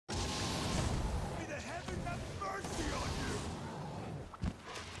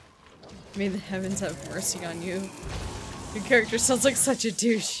May the heavens have mercy on you. Your character sounds like such a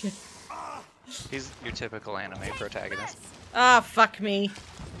douche. He's your typical anime protagonist. Ah, fuck me.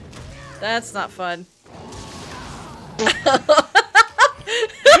 That's not fun. Get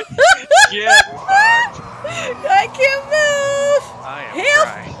fucked. I can't move! I am Help!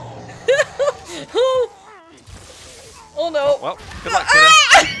 crying. Oh no. Well, good luck, kiddo.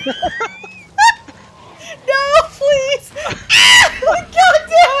 No, please! God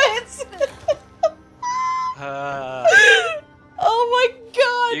damn it! Oh my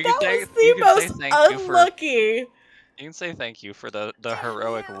god, that was the most unlucky. You can say thank you for the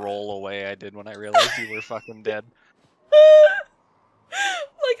heroic roll away I did when I realized you were fucking dead.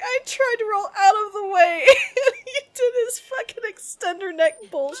 Like, I tried to roll out of the way, and he did his fucking extender neck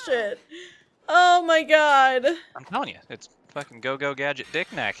bullshit. Oh my god. I'm telling you, it's fucking go-go gadget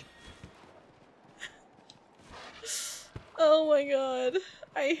dick neck. Oh my god.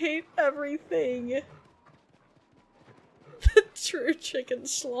 I hate everything. The true chicken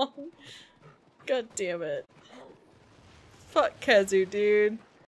schlong. God damn it. Fuck Kazu, dude.